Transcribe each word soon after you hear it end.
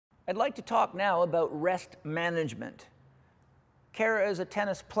I'd like to talk now about rest management. Kara is a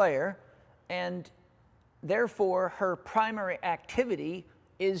tennis player, and therefore her primary activity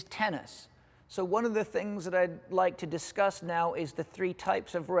is tennis. So one of the things that I'd like to discuss now is the three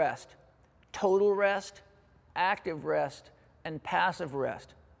types of rest: total rest, active rest, and passive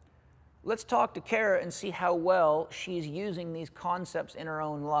rest. Let's talk to Kara and see how well she's using these concepts in her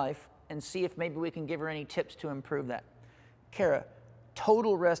own life and see if maybe we can give her any tips to improve that. Kara,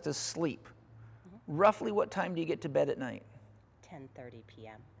 total rest is sleep. Roughly what time do you get to bed at night? 10:30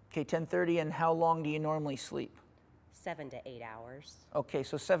 p.m. Okay, 10:30, and how long do you normally sleep? 7 to 8 hours. Okay,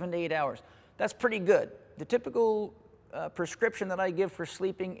 so 7 to 8 hours. That's pretty good. The typical prescription that I give for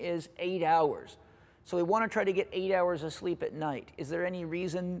sleeping is 8 hours. So we want to try to get 8 hours of sleep at night. Is there any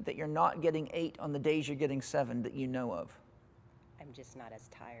reason that you're not getting 8 on the days you're getting 7 that you know of? I'm just not as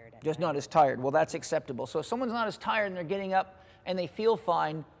tired. Just not as tired. Well, that's acceptable. So if someone's not as tired and they're getting up and they feel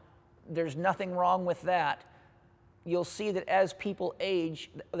fine, there's nothing wrong with that. You'll see that as people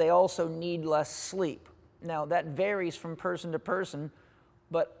age, they also need less sleep. Now, that varies from person to person,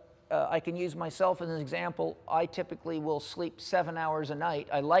 but I can use myself as an example. I typically will sleep 7 hours a night.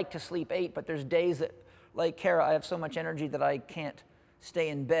 I like to sleep 8, but there's days that, like Kara, I have so much energy that I can't stay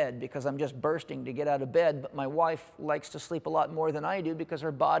in bed because I'm just bursting to get out of bed. But my wife likes to sleep a lot more than I do because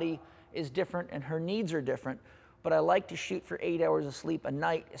her body is different and her needs are different. But I like to shoot for 8 hours of sleep a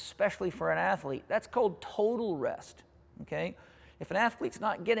night, especially for an athlete. That's called total rest, okay? If an athlete's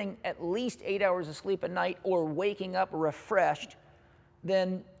not getting at least 8 hours of sleep a night or waking up refreshed,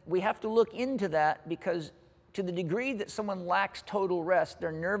 then we have to look into that, because to the degree that someone lacks total rest,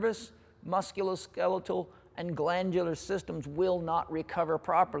 their nervous, musculoskeletal, and glandular systems will not recover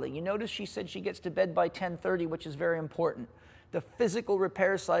properly. You notice she said she gets to bed by 10:30, which is very important. The physical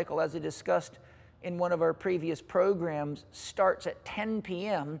repair cycle, as I discussed in one of our previous programs, starts at 10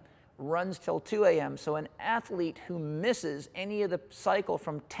 p.m., runs till 2 a.m. So an athlete who misses any of the cycle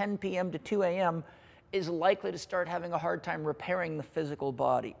from 10 p.m. to 2 a.m. is likely to start having a hard time repairing the physical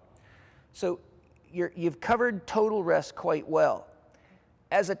body. So you've covered total rest quite well.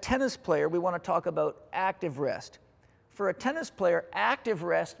 As a tennis player, we want to talk about active rest. For a tennis player, active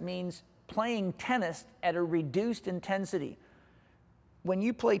rest means playing tennis at a reduced intensity. When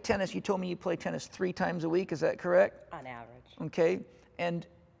you play tennis, you told me you play tennis 3 times a week, is that correct? On average. Okay, and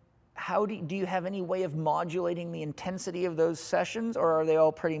how do you have any way of modulating the intensity of those sessions, or are they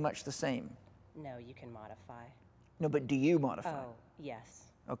all pretty much the same? No, you can modify. No, but do you modify? Oh, yes.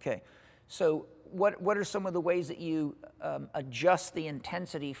 Okay. So what are some of the ways that you adjust the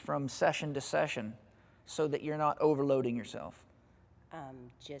intensity from session to session so that you're not overloading yourself?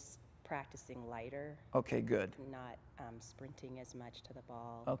 Just practicing lighter. Okay, good. Not sprinting as much to the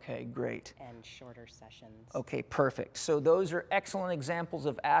ball. Okay, great. And shorter sessions. Okay, perfect. So those are excellent examples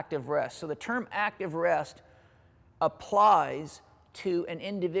of active rest. So the term active rest applies to an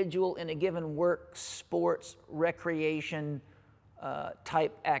individual in a given work, sports, recreation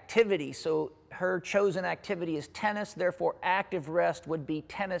type activity. So her chosen activity is tennis, therefore active rest would be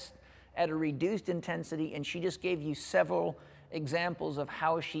tennis at a reduced intensity, and she just gave you several examples of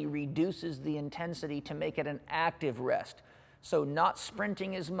how she reduces the intensity to make it an active rest. So not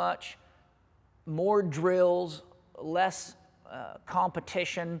sprinting as much, more drills, less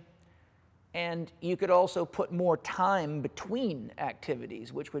competition, and you could also put more time between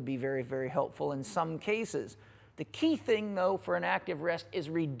activities, which would be very, very helpful in some cases. The key thing, though, for an active rest is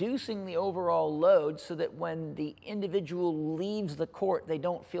reducing the overall load so that when the individual leaves the court, they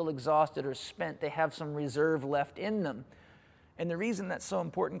don't feel exhausted or spent. They have some reserve left in them. And the reason that's so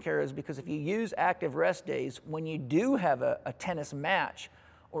important, Kara, is because if you use active rest days, when you do have a tennis match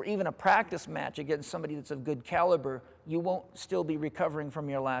or even a practice match against somebody that's of good caliber, you won't still be recovering from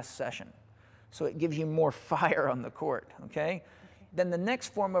your last session. So it gives you more fire on the court, okay? Then the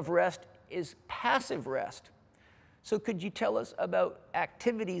next form of rest is passive rest. So could you tell us about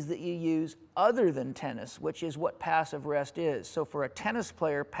activities that you use other than tennis, which is what passive rest is? So for a tennis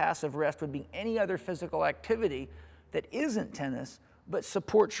player, passive rest would be any other physical activity that isn't tennis, but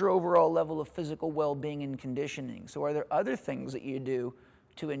supports your overall level of physical well-being and conditioning. So are there other things that you do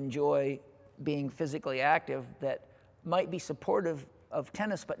to enjoy being physically active that might be supportive of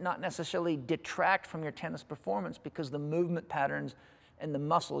tennis, but not necessarily detract from your tennis performance because the movement patterns and the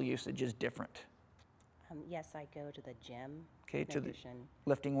muscle usage is different? Yes, I go to the gym. Okay, to the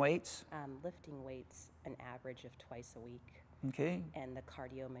lifting weights? Lifting weights an average of twice a week. Okay. And the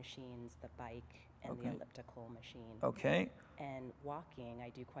cardio machines, the bike, and the elliptical machine. Okay. And walking, I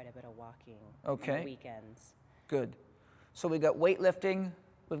do quite a bit of walking on the weekends. Good. So we got weightlifting,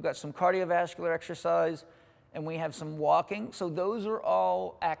 we've got some cardiovascular exercise, and we have some walking. So those are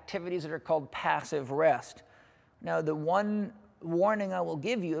all activities that are called passive rest. Now, the one warning I will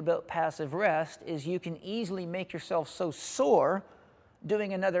give you about passive rest is you can easily make yourself so sore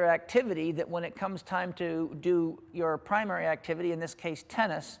doing another activity that when it comes time to do your primary activity, in this case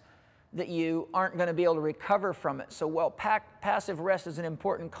tennis, that you aren't going to be able to recover from it. So while passive rest is an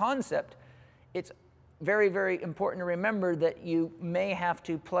important concept, it's very, very important to remember that you may have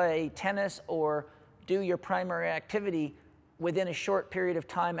to play tennis or do your primary activity within a short period of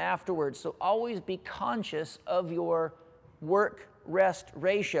time afterwards. So always be conscious of your work-rest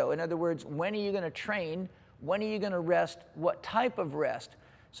ratio. In other words, when are you going to train? When are you going to rest? What type of rest?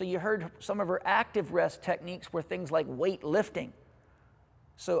 So you heard some of our active rest techniques were things like weightlifting.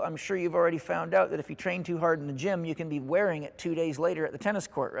 So I'm sure you've already found out that if you train too hard in the gym, you can be wearing it 2 days later at the tennis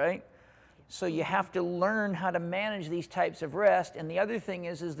court, right? So you have to learn how to manage these types of rest. And the other thing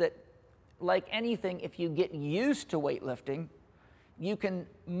is that like anything, if you get used to weightlifting, you can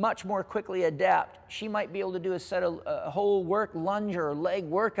much more quickly adapt. She might be able to do a whole work lunge or leg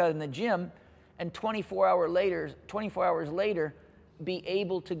workout in the gym, and 24 hours later, be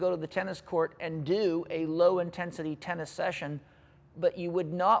able to go to the tennis court and do a low intensity tennis session. But you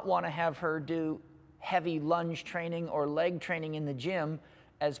would not want to have her do heavy lunge training or leg training in the gym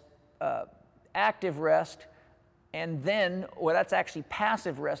as active rest, and then, well, that's actually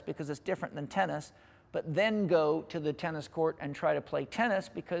passive rest because it's different than tennis, but then go to the tennis court and try to play tennis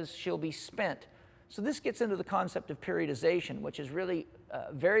because she'll be spent. So this gets into the concept of periodization, which is really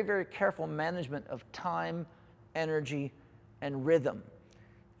very, very careful management of time, energy, and rhythm.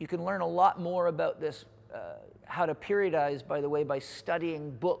 You can learn a lot more about this, how to periodize, by the way, by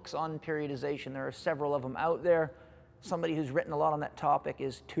studying books on periodization. There are several of them out there. Somebody who's written a lot on that topic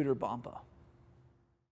is Tudor Bompa.